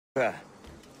I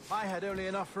had only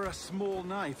enough for a small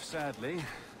knife, sadly.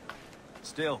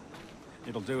 Still,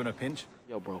 it'll do in a pinch.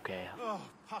 Yo, broke ass. Oh,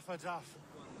 puffer duff.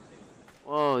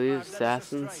 Whoa, these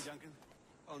assassins. Stray,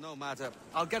 Oh no, matter.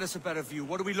 I'll get us a better view.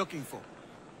 What are we looking for?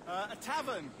 a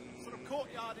tavern, sort of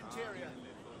courtyard interior.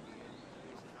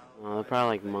 Oh, they're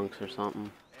probably like monks or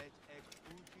something.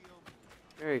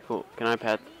 Very cool. Can I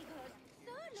pet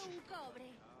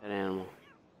that animal?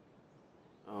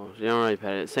 Oh, you don't really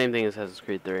pet it. Same thing as Assassin's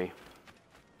Creed 3.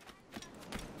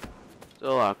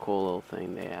 Still a lot of cool little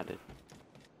thing they added.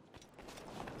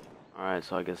 Alright,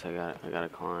 so I guess I gotta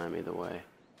climb either way.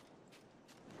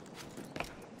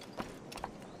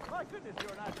 My goodness,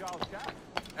 you're an agile chap.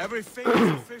 Every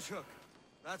finger's a fishhook.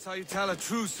 That's how you tell a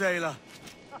true sailor.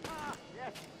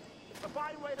 Yes, a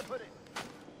fine way to put it.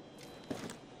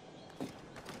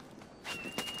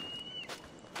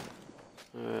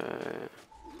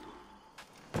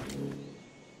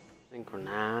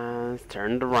 Synchronize,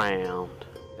 turned around.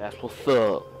 That's what's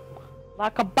up.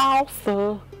 Like a boss,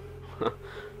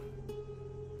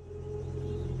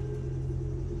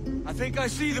 I think I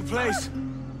see the place.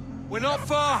 We're not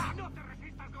far.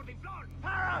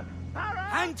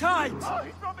 Hang tight. Oh,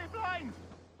 he's brought me blind.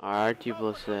 Alright,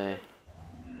 people say.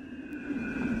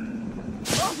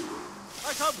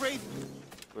 I can't breathe.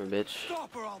 Come here, bitch.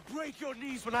 Stop or I'll break your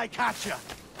knees when I catch you. I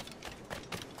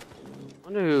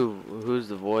wonder who's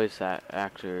the voice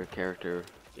actor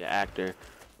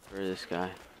for this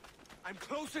guy. I'm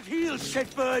close at heel,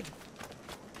 shitbird.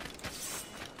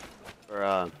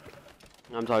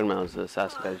 I'm talking about the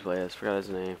assassin guy play. I forgot his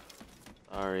name.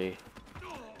 Sorry.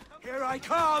 Here I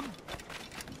come.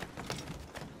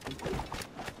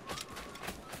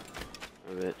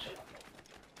 Oh, bitch.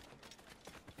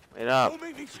 Wait up. Don't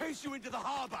make me chase you into the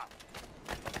harbor.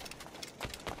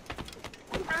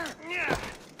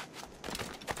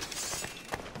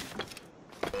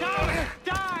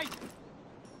 Die!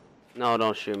 No,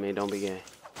 don't shoot me. Don't be gay.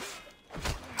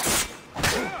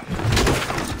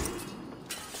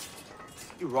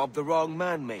 You robbed the wrong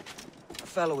man, mate. A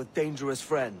fellow with dangerous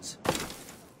friends.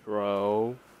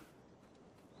 Bro.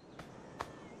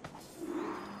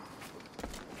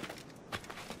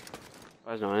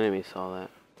 Why no enemy saw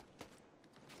that?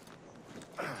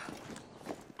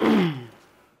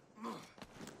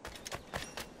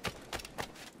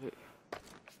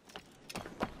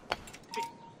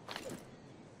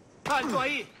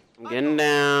 I'm getting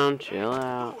down. Chill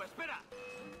out.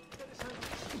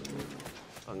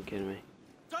 Fucking kidding me.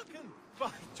 Duncan! By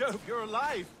Jove, you're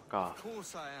alive! Fuck off. Of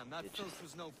course I am. That filth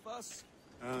was no fuss.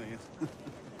 Oh, yes.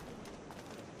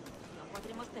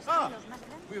 Ah,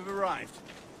 we've arrived.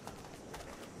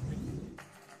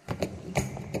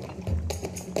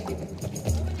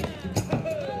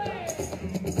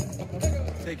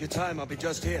 Take your time. I'll be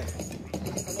just here.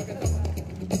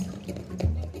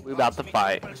 We about to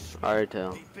fight. Alright,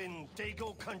 tell. Deep in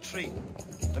Dago country.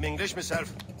 I'm English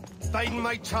myself. Biding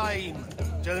my time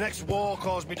till the next war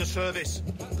calls me to service.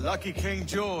 Lucky King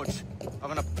George,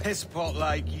 having a piss pot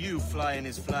like you flying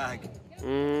his flag.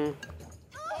 Oi!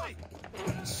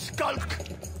 Skulk!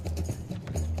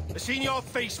 I've seen your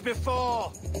face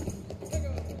before.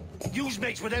 You's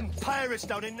mates with them pirates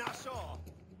down in Nassau.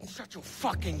 Shut your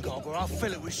fucking gob or I'll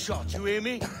fill it with shots, you hear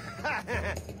me?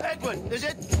 Edward, is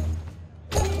it?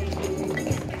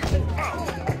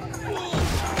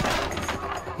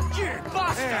 You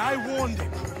bastard! Hey, I warned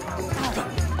him.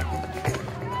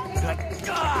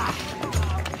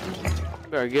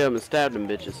 Better get him and stab them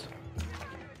bitches.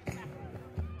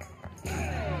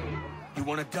 You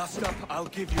want a dust up? I'll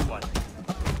give you one.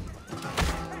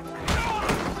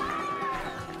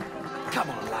 Come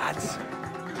on, lads.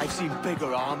 I've seen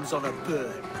bigger arms on a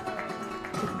bird.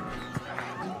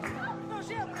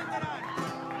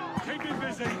 Keep me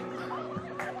busy.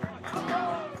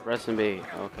 Rest and be.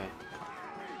 Okay.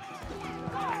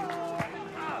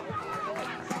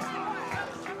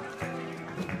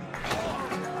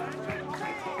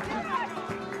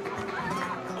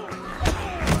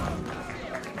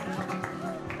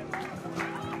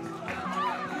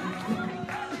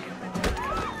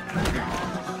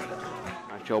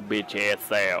 Knock your bitch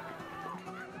ass out.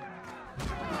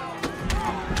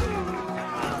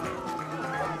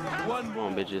 Come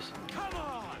on, bitches.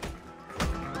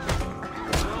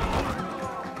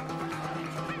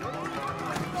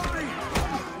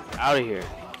 Out of here.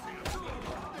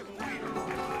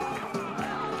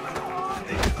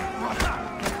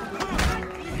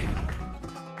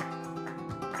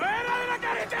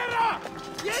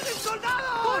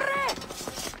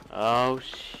 Oh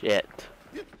shit.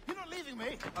 You're not leaving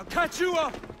me. I'll catch you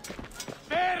up!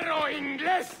 Perro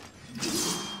inglés!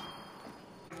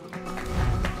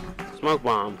 Smoke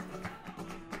bomb.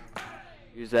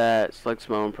 Use that. Select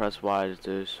smoke and press Y to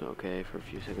do so. Okay, for a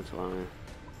few seconds alone.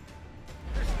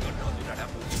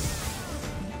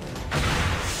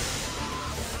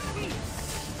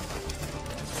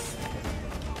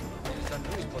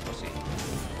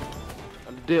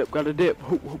 Got a dip.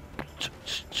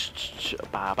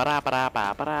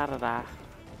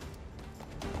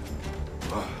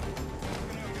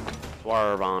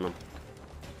 Swerve on him.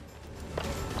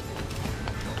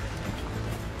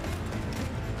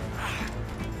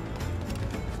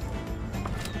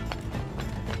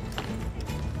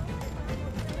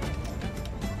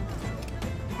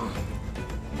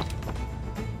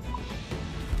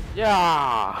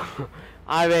 Yeah,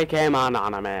 I became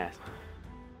anonymous.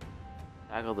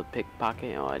 Tackle the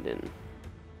pickpocket. Oh, I didn't.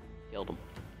 Killed him.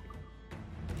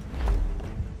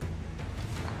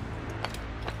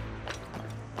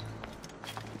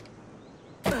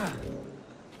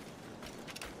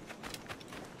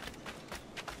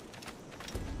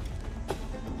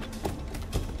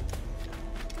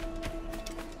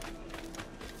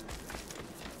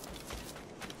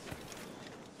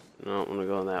 No, I'm gonna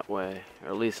go that way, or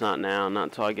at least not now. Not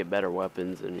until I get better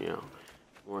weapons and, you know,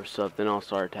 more stuff. Then I'll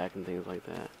start attacking things like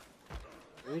that.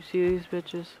 Can we see these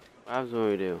bitches? What happens when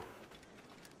we do?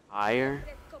 Higher?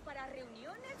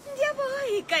 Ya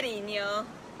voy, cariño.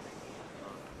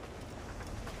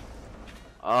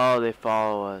 Oh, they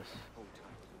follow us.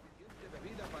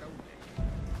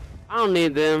 I don't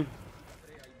need them.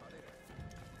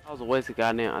 That was a waste of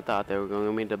goddamn. I thought they were going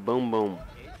to meet the boom boom.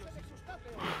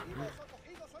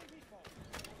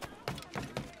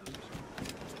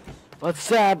 But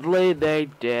sadly, they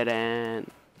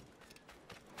didn't.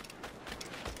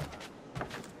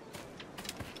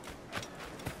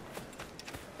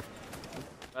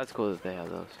 That's cool that they have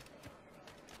those.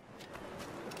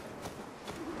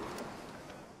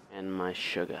 And my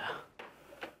sugar.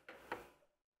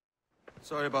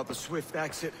 Sorry about the swift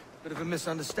exit. Bit of a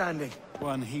misunderstanding.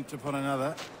 One heaped upon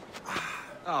another.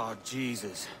 Oh,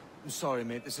 Jesus. I'm sorry,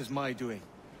 mate. This is my doing.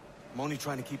 I'm only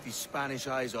trying to keep these Spanish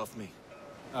eyes off me.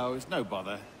 Oh, it's no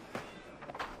bother.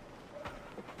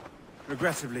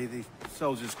 Regrettably, the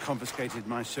soldiers confiscated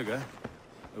my sugar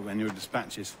when your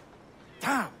dispatches.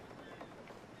 Damn!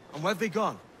 And where've they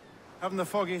gone? Haven't the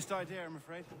foggiest idea, I'm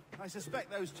afraid. I suspect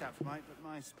those chaps might, but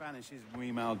my Spanish is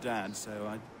muy mal dad,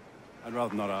 so I'd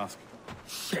rather not ask.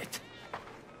 Shit!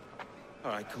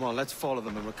 Alright, come on, let's follow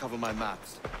them and recover my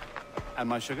maps. And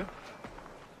my sugar?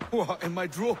 What, in my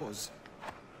drawers?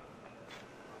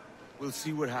 We'll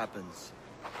see what happens.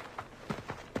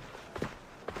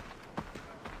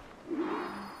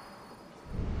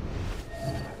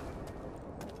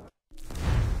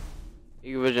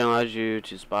 Eagle Vision allows you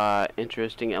to spot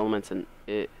interesting elements in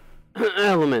it.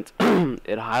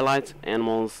 It highlights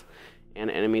animals and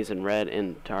enemies in red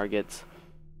and targets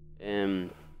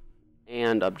and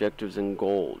objectives in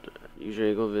gold. Use your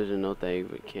Eagle Vision. Note that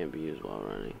it can't be used while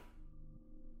running.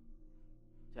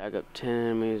 Tag up 10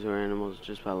 enemies or animals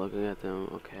just by looking at them.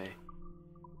 Okay.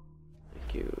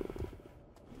 Thank you.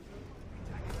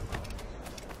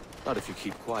 Not if you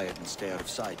keep quiet and stay out of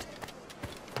sight.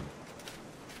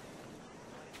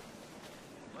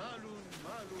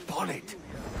 Bonnet!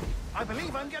 I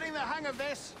believe I'm getting the hang of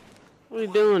this. What are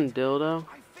you doing, dildo?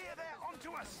 I fear they're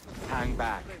onto us. Hang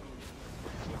back.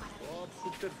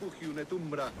 Perhaps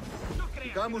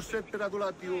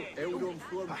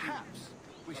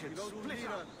we should split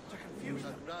up to confuse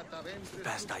them.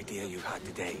 Best idea you've had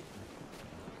today.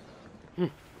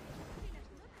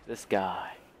 This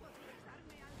guy.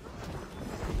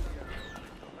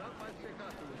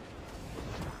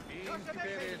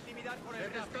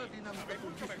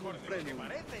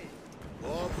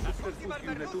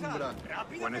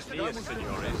 Buenos dias,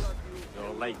 senores.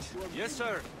 You're late. Yes,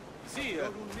 sir. See,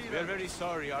 we are very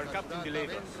sorry. Our captain delayed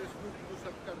us.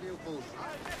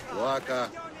 Loaca,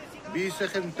 vice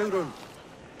centauron,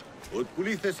 ut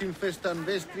pulices infestan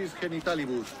vestris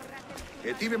genitalibus,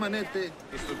 et ibe manete...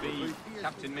 This will be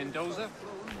Captain Mendoza.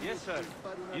 Yes, sir.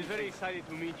 He's very excited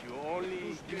to meet you.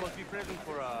 Only you must be present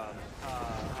for a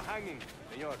hanging,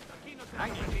 senor.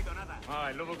 Hanging? Oh,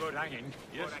 I love a good hanging.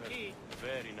 Yes, sir.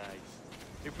 Very nice.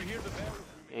 If we hear the bell...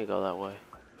 Can't go that way.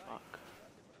 Fuck.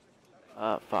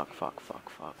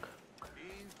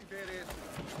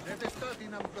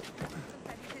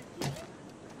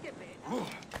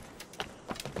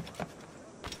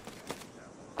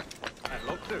 I'd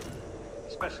love to.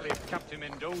 Especially if Captain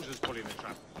Mendoza's pulling the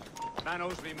trap. Man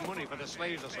owes me money for the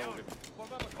slaves I sold him.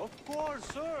 Of course,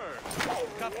 sir.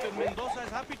 Captain Mendoza is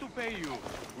happy to pay you.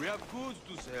 We have goods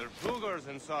to sell, sugars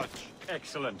and such.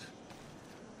 Excellent.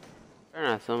 Better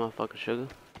not sell my fucking sugar.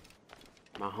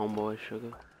 My homeboy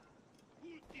Sugar.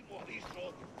 Último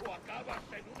aviso o acabas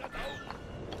en un ataúd.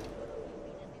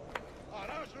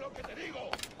 Harás lo que te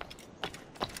digo.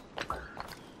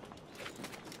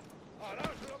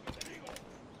 Harás lo que te digo.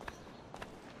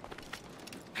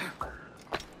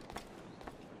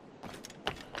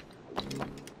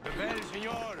 Prepare,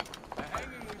 senor. The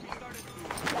hanging will be started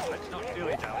soon. Let's not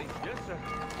dilly-dally. Yes, sir.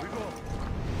 We go.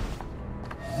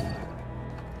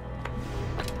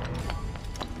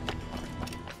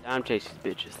 Time chase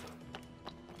these bitches.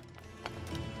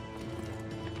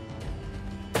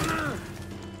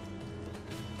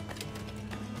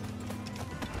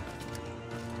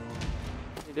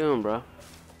 What you doing, bro?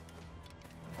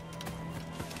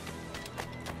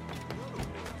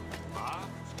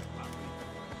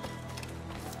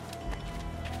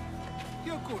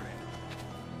 ¿Qué ocurre?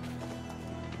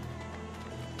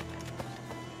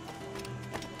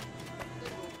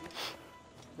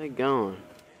 They gone.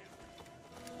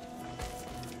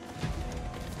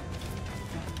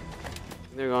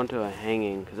 They're going to a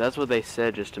hanging, because that's what they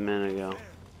said just a minute ago.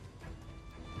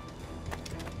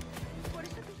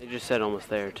 They just said almost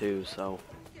there too, so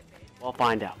we'll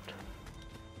find out.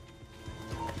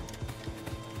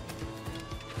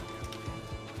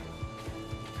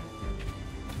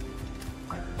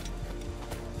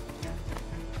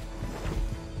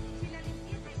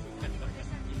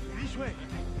 This way.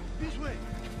 This way.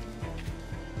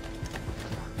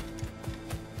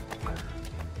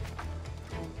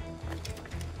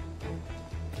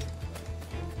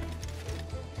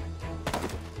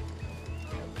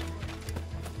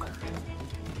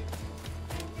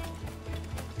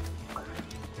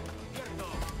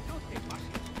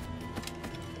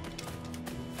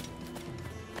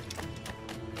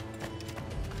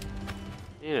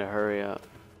 You need to hurry up.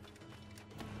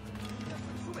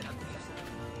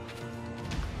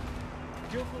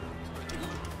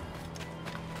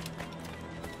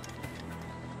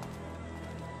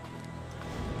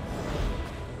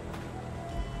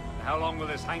 How long will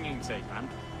this hanging take, man?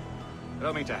 I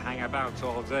don't mean to hang about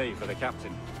all day for the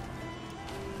captain.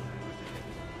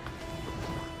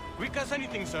 Quick as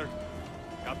anything, sir.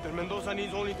 Captain Mendoza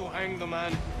needs only to hang the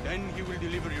man, then he will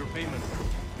deliver your payment.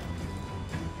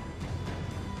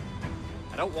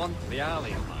 I don't want the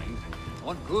alley in mind. I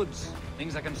want goods.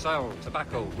 Things I can sell.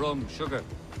 Tobacco, rum, sugar.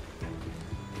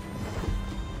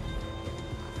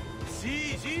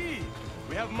 See.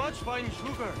 We have much fine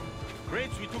sugar.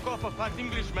 Crates we took off a fat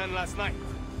Englishman last night.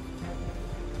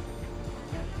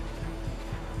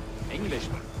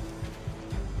 Englishman.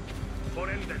 Por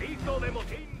el delito de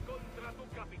motín contra tu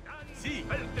capitán, Sí.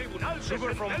 el tribunal se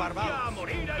Sugar from sentencia a Barbados.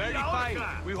 morir en Very la fine.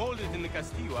 horca. We hold it in the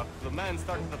Castillo after the man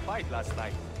started the fight last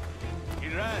night. He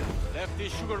ran, left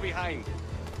his sugar behind.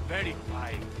 Very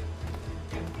fine.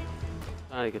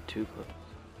 Not to get too close.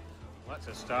 That's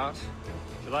a start.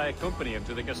 Shall I accompany him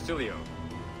to the Castillo?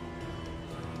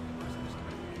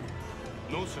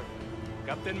 No, sir.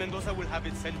 Captain Mendoza will have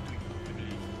it sent to you, I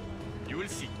believe. You will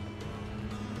see.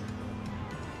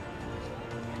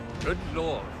 Good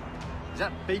lord. Is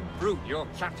that big brute your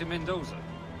Captain Mendoza?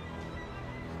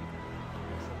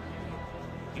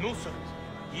 No, sir.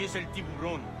 He is El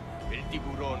Tiburón. El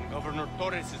Tiburón, Governor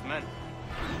Torres' man.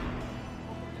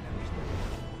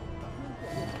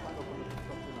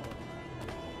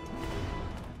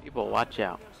 People, watch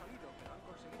out.